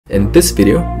In this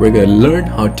video, we're going to learn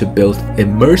how to build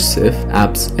immersive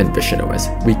apps in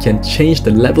visionOS. We can change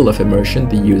the level of immersion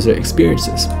the user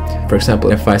experiences. For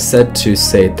example, if I set to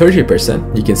say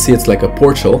 30%, you can see it's like a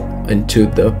portal into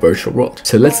the virtual world.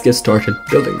 So let's get started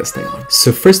building this thing on.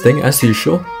 So first thing, as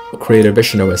usual, create a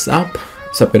visionOS app.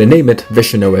 So I'm going to name it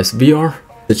visionOS VR.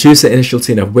 So choose the initial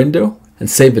scene of window and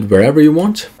save it wherever you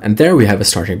want. And there we have a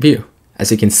starting view.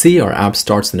 As you can see, our app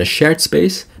starts in a shared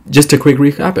space. Just a quick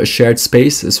recap, a shared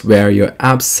space is where your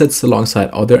app sits alongside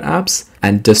other apps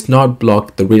and does not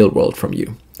block the real world from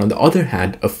you. On the other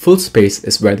hand, a full space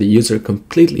is where the user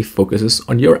completely focuses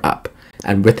on your app.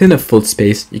 And within a full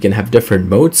space, you can have different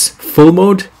modes. Full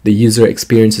mode, the user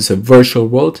experiences a virtual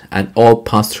world and all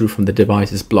pass-through from the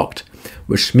device is blocked,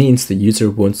 which means the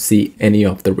user won't see any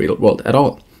of the real world at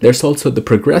all. There's also the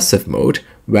progressive mode,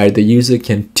 where the user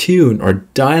can tune or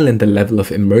dial in the level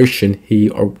of immersion he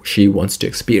or she wants to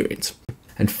experience.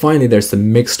 And finally, there's the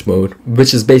mixed mode,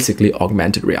 which is basically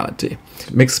augmented reality.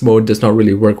 Mixed mode does not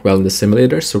really work well in the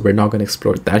simulator, so we're not going to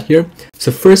explore that here.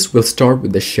 So first, we'll start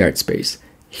with the shared space.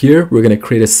 Here, we're going to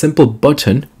create a simple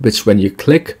button, which when you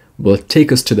click, will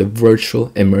take us to the virtual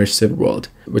immersive world,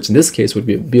 which in this case would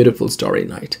be a beautiful starry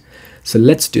night. So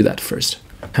let's do that first.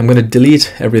 I'm going to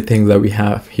delete everything that we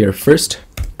have here first.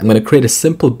 I'm going to create a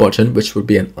simple button, which would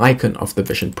be an icon of the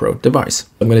Vision Pro device.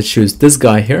 I'm going to choose this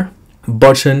guy here,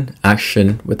 button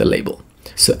action with a label.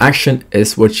 So action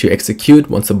is what you execute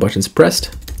once the button's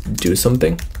pressed, do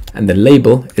something. And the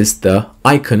label is the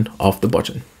icon of the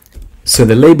button. So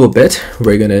the label bit,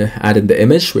 we're going to add in the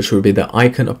image, which will be the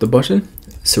icon of the button.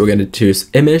 So we're going to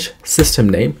choose image system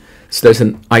name. So there's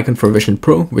an icon for Vision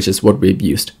Pro, which is what we've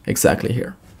used exactly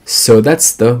here. So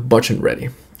that's the button ready.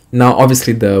 Now,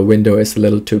 obviously the window is a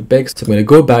little too big. So I'm going to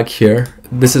go back here.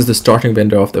 This is the starting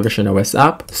window of the visionOS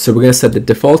app. So we're going to set the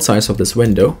default size of this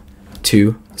window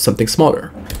to something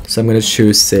smaller. So I'm going to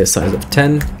choose, say, a size of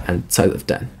 10 and size of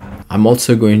 10. I'm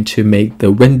also going to make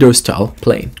the window style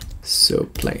plain. So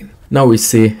plain. Now we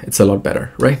see it's a lot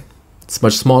better, right? It's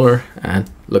much smaller and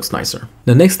looks nicer.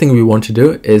 The next thing we want to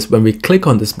do is when we click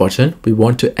on this button, we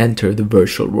want to enter the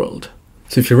virtual world.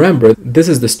 So if you remember, this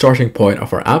is the starting point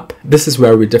of our app. This is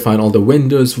where we define all the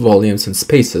windows, volumes, and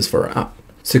spaces for our app.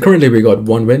 So currently we got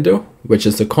one window, which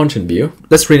is the content view.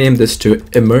 Let's rename this to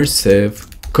Immersive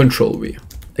Control View.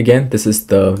 Again, this is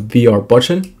the VR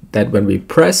button that when we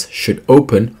press should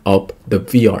open up the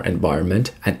VR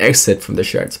environment and exit from the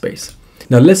shared space.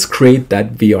 Now let's create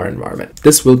that VR environment.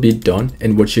 This will be done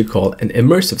in what you call an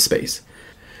immersive space.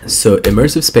 So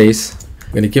immersive space,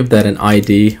 I'm going to give that an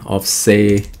ID of,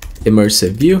 say,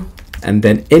 immersive view, and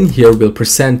then in here we'll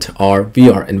present our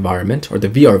VR environment or the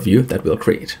VR view that we'll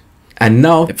create. And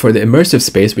now for the immersive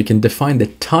space, we can define the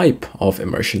type of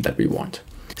immersion that we want.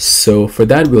 So for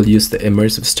that, we'll use the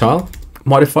immersive style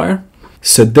modifier.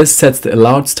 So this sets the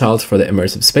allowed styles for the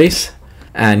immersive space,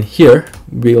 and here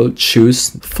we'll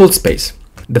choose full space.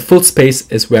 The full space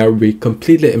is where we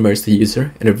completely immerse the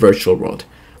user in a virtual world.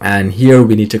 And here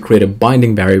we need to create a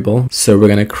binding variable. So we're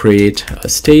going to create a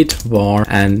state var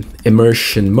and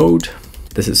immersion mode.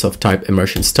 This is of type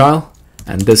immersion style.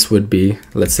 And this would be,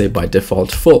 let's say, by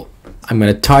default full. I'm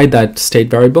going to tie that state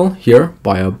variable here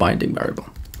by a binding variable.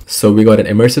 So we got an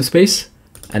immersive space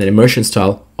and an immersion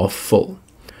style of full.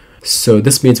 So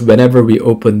this means whenever we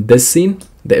open this scene,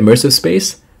 the immersive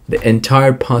space, the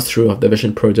entire pass-through of the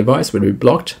Vision Pro device will be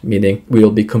blocked, meaning we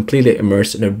will be completely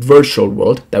immersed in a virtual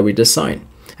world that we design.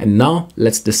 And now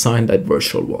let's design that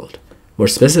virtual world. More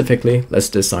specifically, let's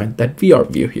design that VR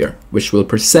view here, which will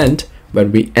present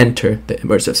when we enter the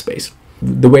immersive space.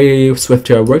 The way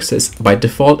SwiftUI works is by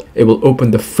default, it will open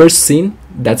the first scene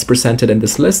that's presented in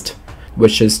this list,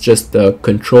 which is just the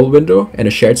control window in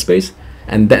a shared space.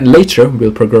 And then later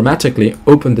we'll programmatically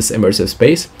open this immersive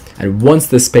space. And once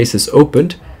this space is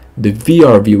opened, the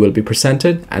VR view will be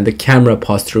presented and the camera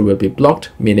pass-through will be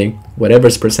blocked, meaning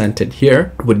whatever's presented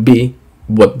here would be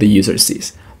what the user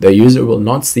sees. The user will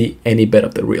not see any bit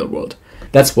of the real world.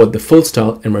 That's what the full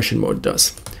style immersion mode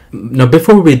does. Now,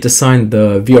 before we design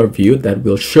the VR view that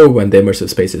will show when the immersive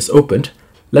space is opened,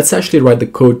 let's actually write the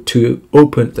code to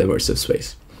open the immersive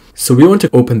space. So we want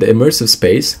to open the immersive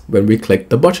space when we click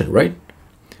the button, right?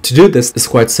 To do this is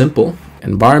quite simple.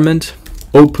 Environment,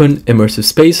 open immersive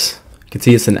space. You can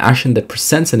see it's an action that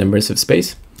presents an immersive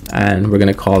space, and we're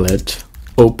going to call it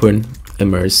open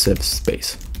immersive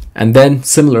space. And then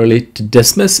similarly, to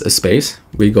dismiss a space,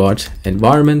 we got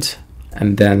environment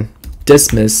and then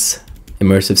dismiss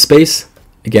immersive space.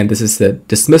 Again, this is the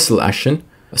dismissal action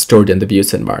stored in the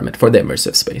views environment for the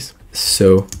immersive space.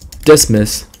 So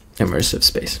dismiss immersive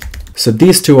space. So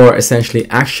these two are essentially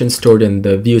actions stored in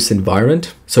the view's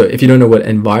environment. So if you don't know what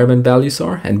environment values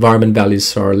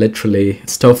are literally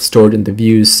stuff stored in the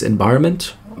view's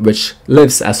environment, which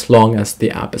lives as long as the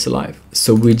app is alive.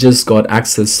 So we just got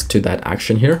access to that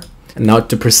action here. And now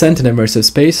to present an immersive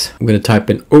space, I'm going to type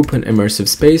in open immersive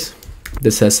space.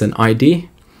 This has an ID,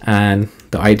 and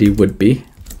the ID would be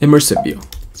immersive view.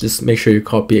 Just make sure you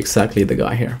copy exactly the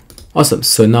guy here. Awesome.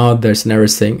 So now there's an error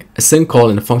saying async call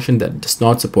in a function that does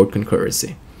not support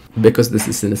concurrency. Because this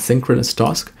is an asynchronous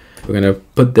task, we're going to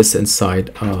put this inside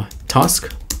a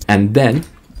task and then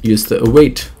use the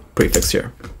await prefix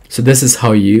here. So this is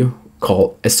how you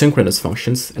call asynchronous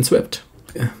functions in Swift.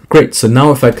 Great. So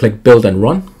now if I click build and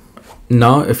run,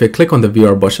 now if I click on the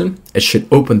VR button, it should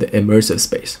open the immersive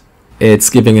space.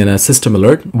 It's giving in a system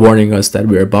alert warning us that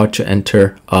we're about to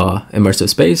enter immersive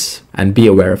space, and be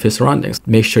aware of your surroundings.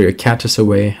 Make sure your cat is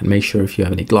away, and make sure if you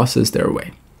have any glasses, they're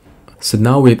away. So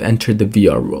now we've entered the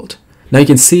VR world. Now you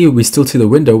can see we still see the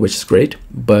window, which is great,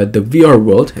 but the VR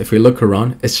world, if we look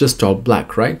around, it's just all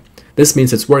black, right? This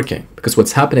means it's working, because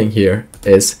what's happening here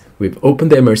is we've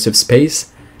opened the immersive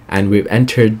space and we've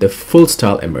entered the full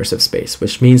style immersive space,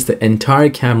 which means the entire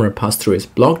camera pass-through is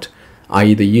blocked,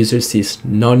 i.e. the user sees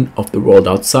none of the world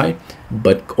outside,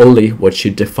 but only what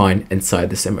you define inside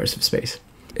this immersive space.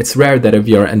 It's rare that a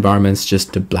VR environment's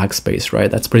just a black space,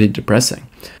 right? That's pretty depressing.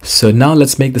 So now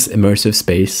let's make this immersive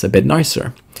space a bit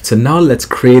nicer. So now let's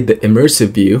create the immersive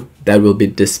view that will be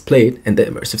displayed in the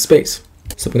immersive space.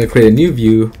 So I'm going to create a new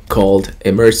view called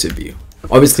immersive view.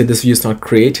 Obviously this view is not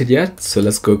created yet, so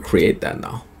let's go create that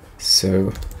now.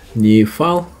 So new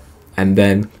file, and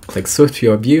then click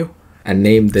SwiftUI view, and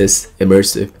name this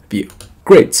immersive view.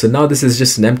 Great, so now this is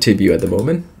just an empty view at the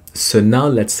moment. So now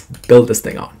let's build this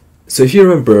thing out. So if you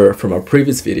remember from our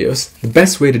previous videos, the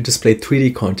best way to display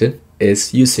 3D content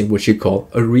is using what you call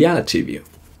a reality view.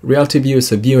 Reality view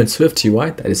is a view in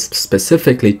SwiftUI that is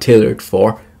specifically tailored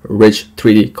for rich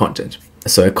 3D content.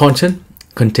 So a content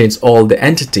contains all the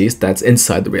entities that's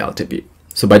inside the reality view.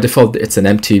 So by default, it's an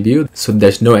empty view, so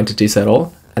there's no entities at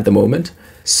all at the moment.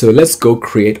 So let's go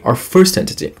create our first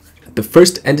entity. The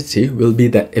first entity will be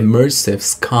that immersive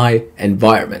sky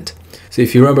environment. So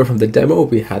if you remember from the demo,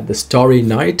 we had the starry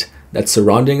night that's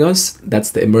surrounding us.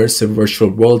 That's the immersive virtual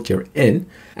world you're in.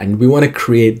 And we want to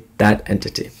create that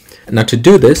entity. Now to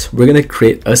do this, we're going to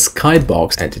create a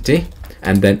Skybox entity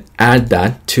and then add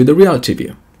that to the reality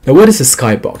view. Now what is a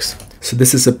Skybox? So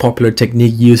this is a popular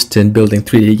technique used in building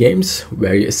 3D games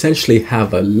where you essentially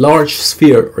have a large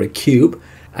sphere or a cube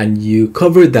and you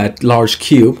cover that large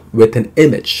cube with an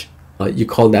image. You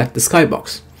call that the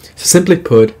Skybox. So simply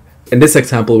put, in this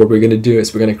example, what we're going to do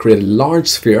is we're going to create a large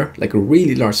sphere, like a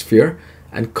really large sphere,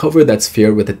 and cover that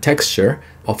sphere with a texture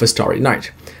of a starry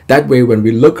night. That way, when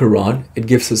we look around, it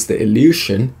gives us the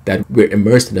illusion that we're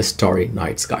immersed in a starry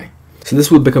night sky. So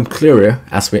this will become clearer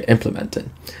as we implement it.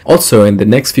 Also, in the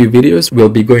next few videos, we'll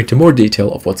be going into more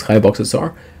detail of what skyboxes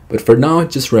are. But for now,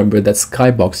 just remember that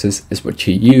skyboxes is what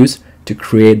you use to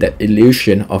create that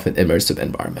illusion of an immersive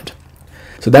environment.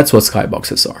 So that's what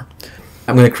skyboxes are.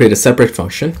 I'm going to create a separate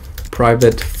function,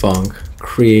 private func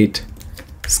create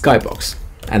skybox.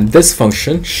 And this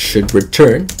function should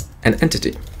return an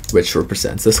entity, which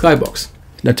represents the skybox.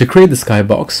 Now to create the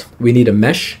skybox, we need a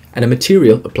mesh and a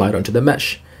material applied onto the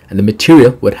mesh. And the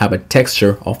material would have a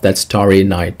texture of that starry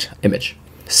night image.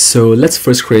 So let's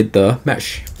first create the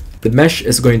mesh. The mesh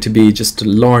is going to be just a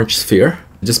large sphere.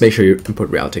 Just make sure you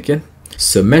input RealityKit.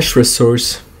 So mesh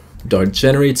resource dot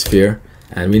generate sphere,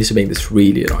 and we need to make this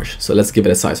really large. So let's give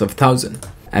it a size of 1000.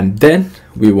 And then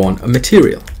we want a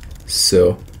material.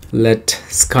 So let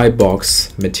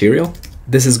skybox material.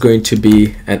 This is going to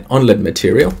be an unlit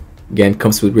material. Again,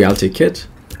 comes with RealityKit.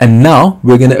 And now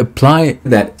we're going to apply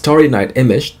that starry night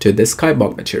image to this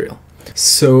skybox material.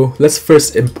 So let's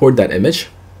first import that image.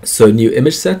 So new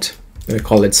image set, I'm going to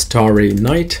call it starry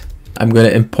night. I'm going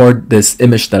to import this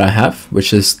image that I have,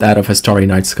 which is that of a starry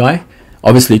night sky.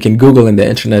 Obviously, you can Google in the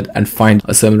internet and find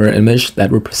a similar image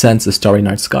that represents a starry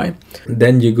night sky.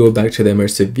 Then you go back to the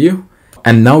immersive view.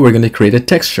 And now we're going to create a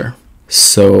texture.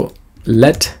 So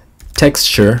let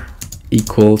texture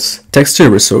equals texture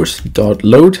resource dot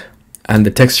load. And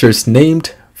the texture is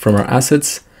named from our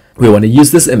assets. We want to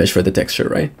use this image for the texture,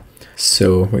 right?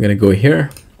 So we're going to go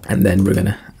here and then we're going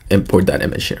to import that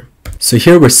image here. So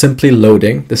here we're simply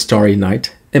loading the starry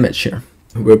night image here.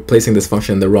 We're placing this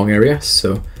function in the wrong area.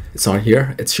 So it's not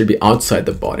here. It should be outside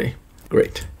the body.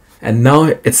 Great. And now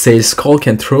it says call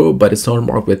can throw, but it's not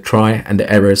marked with try and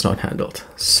the error is not handled.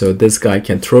 So this guy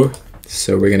can throw.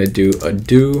 So we're going to do a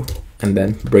do and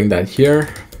then bring that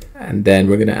here. And then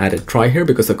we're going to add a try here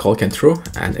because the call can throw.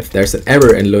 And if there's an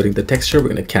error in loading the texture, we're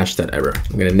going to catch that error.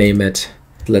 I'm going to name it,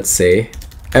 let's say,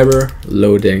 error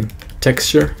loading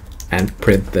texture, and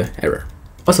print the error.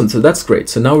 Awesome, so that's great.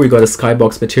 So now we got a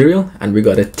skybox material and we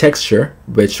got a texture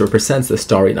which represents the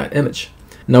starry night image.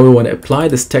 Now we want to apply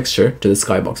this texture to the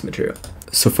skybox material.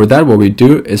 So for that, what we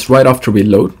do is right after we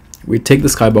load, we take the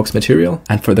skybox material,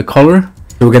 and for the color,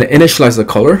 we're going to initialize the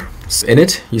color. So in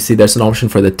it, you see there's an option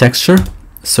for the texture.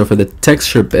 So for the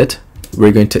texture bit,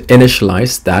 we're going to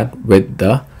initialize that with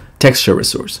the texture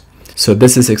resource. So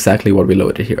this is exactly what we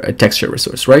loaded here, a texture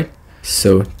resource, right?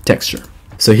 So texture.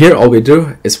 So here all we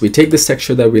do is we take this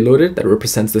texture that we loaded that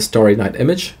represents the starry night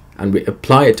image, and we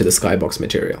apply it to the skybox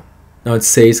material. Now it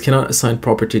says cannot assign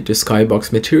property to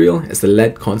skybox material as the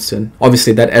LED constant.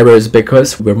 Obviously that error is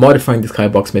because we're modifying the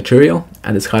skybox material,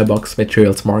 and the skybox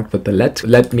material is marked with the LED.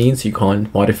 LED means you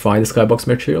can't modify the skybox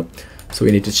material. So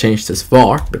we need to change this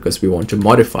var because we want to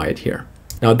modify it here.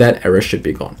 Now that error should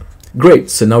be gone. Great,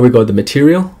 so now we got the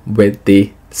material with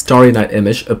the starry night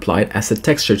image applied as a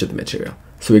texture to the material.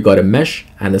 So we got a mesh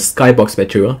and a skybox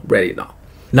material ready now.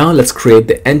 Now let's create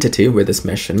the entity with this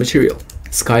mesh and material.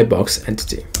 Skybox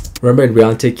entity. Remember in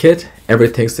RealityKit,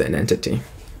 everything's an entity.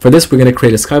 For this, we're going to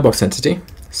create a skybox entity.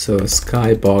 So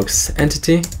skybox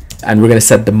entity. And we're going to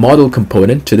set the model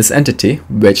component to this entity,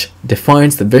 which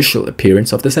defines the visual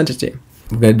appearance of this entity.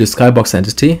 We're going to do skybox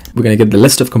entity. We're going to get the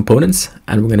list of components,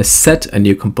 and we're going to set a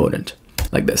new component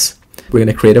like this. We're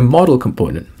going to create a model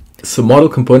component. So model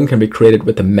component can be created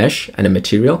with a mesh and a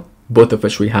material, both of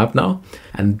which we have now.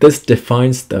 And this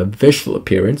defines the visual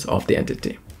appearance of the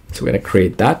entity. So we're going to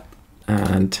create that,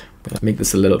 and I'm going to make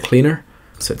this a little cleaner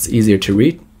so it's easier to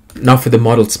read. Now for the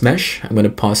model's mesh, I'm going to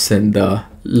pass in the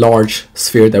large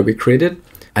sphere that we created.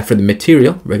 And for the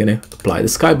material, we're going to apply the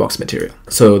skybox material.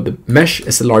 So the mesh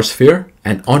is a large sphere,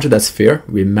 and onto that sphere,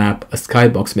 we map a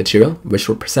skybox material, which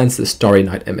represents the starry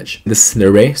night image. This is an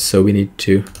array, so we need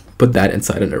to put that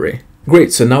inside an array.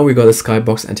 Great, so now we got the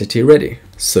skybox entity ready.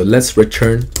 So let's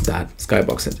return that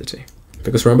skybox entity.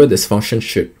 Because remember, this function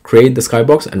should create the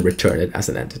skybox and return it as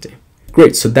an entity.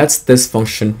 Great, so that's this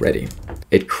function ready.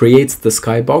 It creates the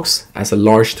skybox as a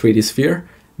large 3D sphere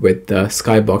with the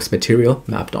skybox material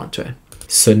mapped onto it.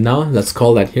 So now let's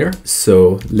call that here.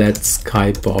 So let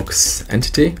skybox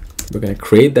entity. We're going to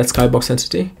create that skybox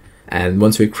entity. And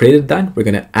once we created that, we're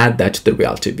going to add that to the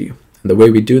reality view. And the way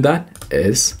we do that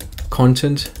is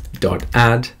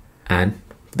content.add, and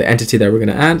the entity that we're going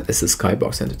to add is the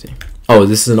skybox entity. Oh,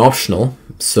 this is an optional,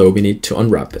 so we need to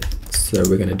unwrap it. So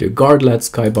we're going to do guard-let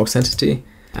skybox entity.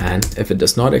 And if it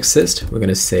does not exist, we're going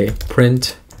to say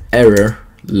print error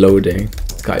loading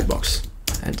skybox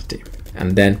entity,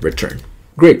 and then return.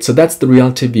 Great, so that's the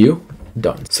reality view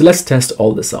done. So let's test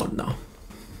all this out now.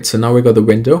 So now we got the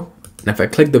window, and if I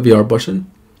click the VR button,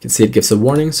 you can see it gives a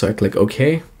warning, so I click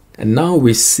OK. And now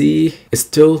we see it's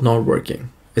still not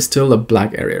working. It's still a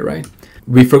black area, right?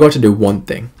 We forgot to do one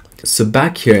thing. So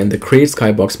back here in the create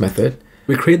skybox method,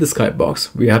 we create the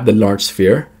skybox, we have the large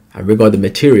sphere, and we got the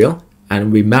material,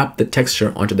 and we map the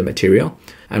texture onto the material.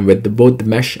 And with both the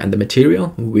mesh and the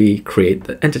material, we create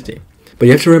the entity. But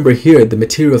you have to remember here, the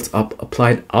material's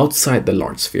applied outside the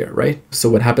large sphere, right? So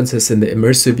what happens is in the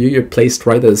immersive view, you're placed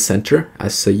right at the center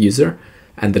as a user,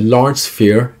 and the large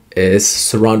sphere is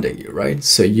surrounding you, right?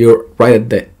 So you're right at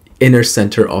the inner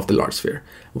center of the large sphere.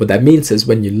 What that means is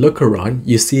when you look around,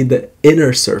 you see the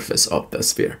inner surface of the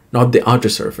sphere, not the outer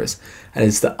surface. And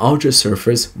it's the outer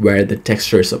surface where the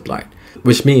texture is applied,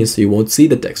 which means you won't see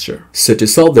the texture. So to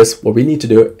solve this, what we need to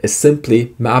do is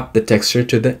simply map the texture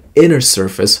to the inner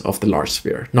surface of the large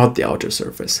sphere, not the outer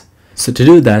surface. So to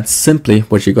do that, simply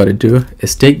what you got to do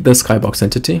is take the skybox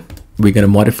entity. We're going to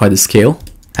modify the scale,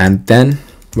 and then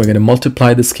we're going to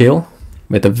multiply the scale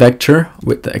with a vector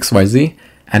with the XYZ.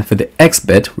 And for the X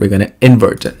bit, we're going to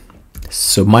invert it.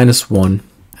 So -1,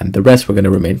 and the rest we're going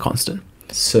to remain constant.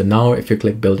 So now if you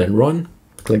click build and run,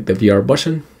 click the VR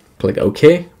button, click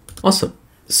OK. Awesome.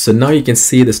 So now you can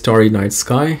see the starry night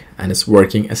sky, and it's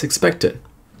working as expected.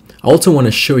 I also want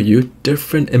to show you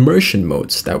different immersion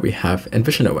modes that we have in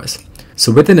visionOS.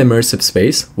 So within Immersive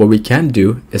Space, what we can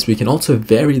do is we can also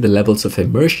vary the levels of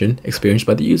immersion experienced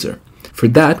by the user. For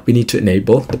that, we need to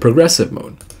enable the progressive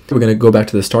mode. We're going to go back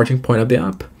to the starting point of the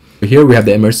app. Here we have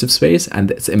the Immersive Space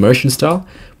and its immersion style,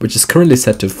 which is currently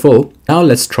set to full. Now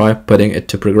let's try putting it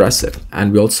to progressive.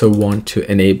 And we also want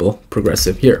to enable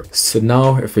progressive here. So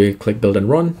now if we click build and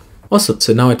run, awesome.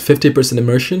 So now at 50%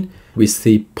 immersion, we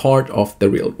see part of the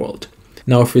real world.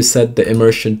 Now if we set the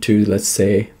immersion to, let's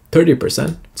say,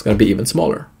 30%, it's going to be even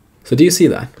smaller. So do you see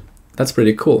that? That's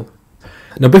pretty cool.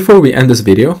 Now before we end this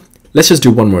video, let's just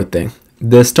do one more thing.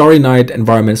 The Starry Night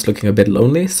environment is looking a bit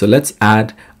lonely, so let's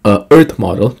add a Earth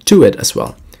model to it as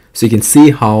well. So you can see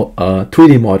how a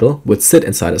 3D model would sit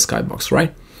inside a skybox,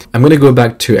 right? I'm going to go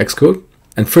back to Xcode,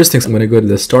 and first things I'm going to go to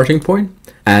the starting point,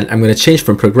 and I'm going to change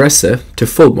from progressive to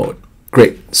full mode.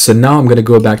 Great. So now I'm going to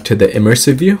go back to the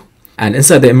immersive view, and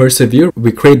inside the immersive view,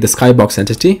 we create the skybox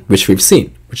entity, which we've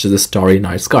seen, which is the Starry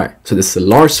Night Sky. So this is a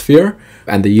large sphere,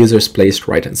 and the user is placed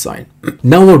right inside.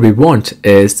 Now what we want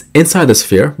is, inside the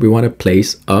sphere, we want to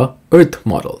place a Earth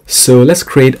model. So let's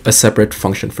create a separate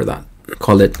function for that.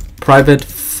 Call it private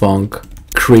func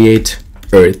create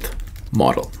Earth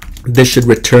model. This should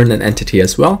return an entity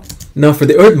as well. Now for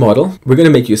the Earth model, we're going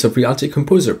to make use of Reality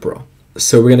Composer Pro.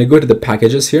 So we're going to go to the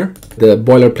packages here. The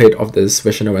boilerplate of this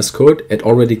visionOS code, it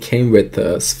already came with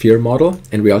the sphere model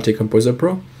in Reality Composer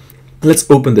Pro. Let's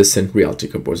open this in Reality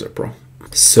Composer Pro.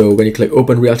 So when you click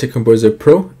open Reality Composer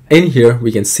Pro, in here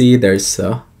we can see there's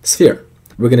a sphere.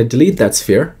 We're going to delete that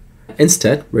sphere.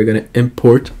 Instead, we're going to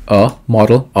import a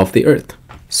model of the Earth.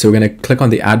 So we're going to click on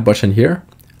the add button here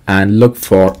and look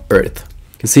for Earth.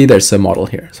 You can see there's a model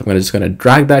here. So I'm just going to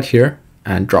drag that here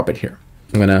and drop it here.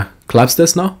 I'm going to collapse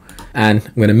this now, and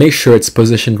I'm going to make sure it's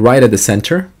positioned right at the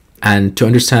center. And to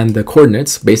understand the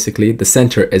coordinates, basically the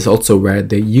center is also where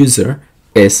the user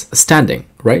is standing,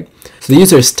 right? So the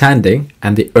user is standing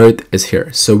and the Earth is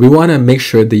here. So we want to make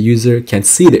sure the user can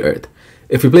see the Earth.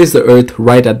 If we place the Earth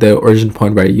right at the origin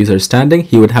point where the user is standing,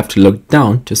 he would have to look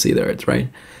down to see the Earth, right?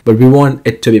 But we want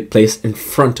it to be placed in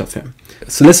front of him.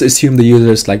 So let's assume the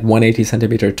user is like 180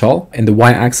 centimeter tall. In the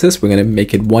y-axis, we're going to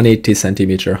make it 180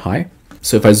 centimeter high.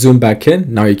 So if I zoom back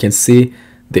in, now you can see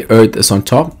the Earth is on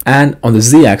top. And on the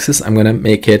z-axis, I'm going to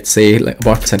make it, say, like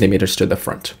about centimeters to the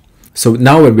front. So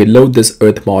now when we load this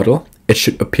Earth model, it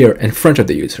should appear in front of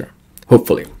the user,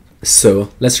 hopefully.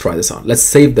 So let's try this out. Let's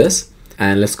save this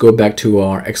and let's go back to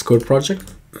our Xcode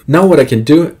project. Now what I can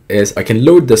do is I can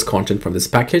load this content from this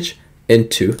package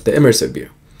into the immersive view.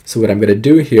 So what I'm going to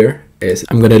do here is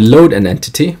I'm going to load an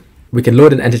entity. We can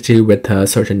load an entity with a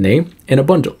certain name in a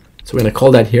bundle. So we're going to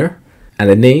call that here. And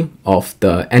the name of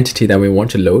the entity that we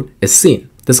want to load is scene.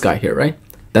 This guy here, right?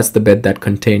 That's the bit that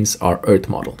contains our Earth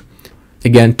model.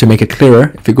 Again, to make it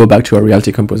clearer, if you go back to our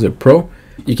Reality Composer Pro,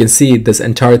 you can see this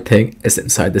entire thing is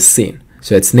inside the scene.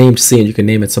 So it's named scene. You can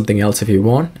name it something else if you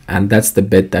want. And that's the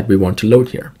bit that we want to load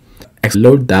here.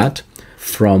 Load that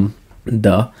from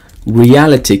the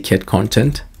RealityKit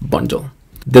content bundle.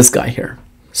 This guy here.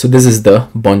 So this is the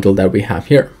bundle that we have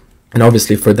here. And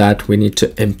obviously for that, we need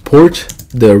to import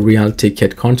the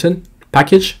RealityKit content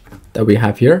package that we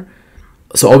have here.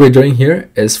 So all we're doing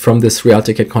here is from this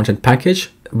RealityKit content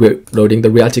package, we're loading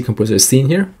the Reality Composer scene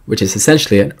here, which is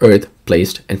essentially an Earth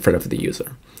placed in front of the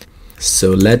user.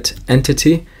 So let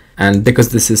entity, and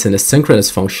because this is an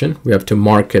asynchronous function, we have to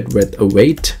mark it with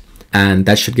await, and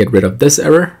that should get rid of this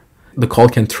error. The call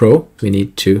can throw. We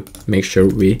need to make sure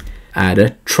we add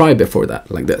a try before that,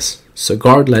 like this. So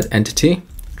guard let entity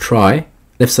try.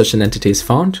 If such an entity is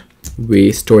found,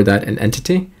 we store that in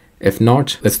entity. If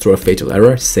not, let's throw a fatal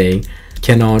error saying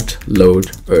cannot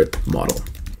load Earth model.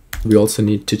 We also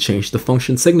need to change the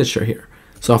function signature here.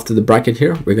 So after the bracket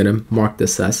here, we're going to mark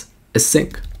this as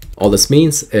async. All this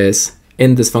means is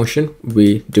in this function,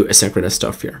 we do asynchronous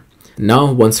stuff here.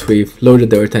 Now, once we've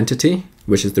loaded the Earth entity,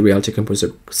 which is the Reality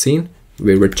Composer scene,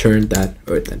 we return that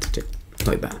Earth entity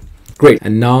like that. Great.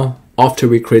 And now after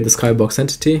we create the Skybox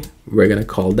entity, we're going to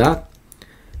call that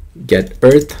get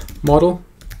Earth model,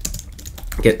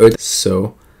 get Earth.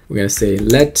 So we're going to say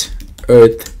let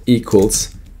Earth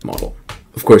equals model.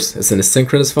 Of course, it's an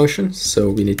asynchronous function, so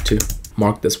we need to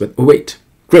mark this with await.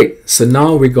 Great. So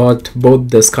now we got both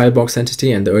the Skybox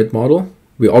entity and the Earth model.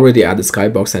 We already added the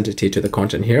Skybox entity to the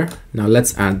content here. Now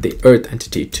let's add the Earth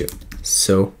entity too.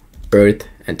 So Earth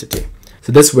entity.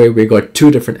 So this way we got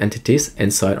two different entities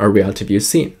inside our reality view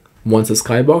scene. One's a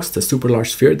Skybox, the super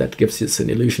large sphere that gives us an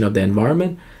illusion of the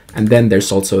environment. And then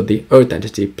there's also the Earth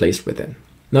entity placed within.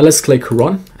 Now let's click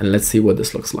run and let's see what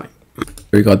this looks like.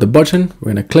 We got the button,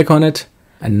 we're going to click on it.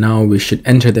 And now we should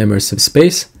enter the immersive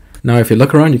space. Now if you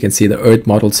look around, you can see the Earth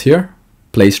models here,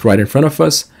 placed right in front of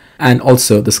us, and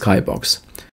also the Skybox.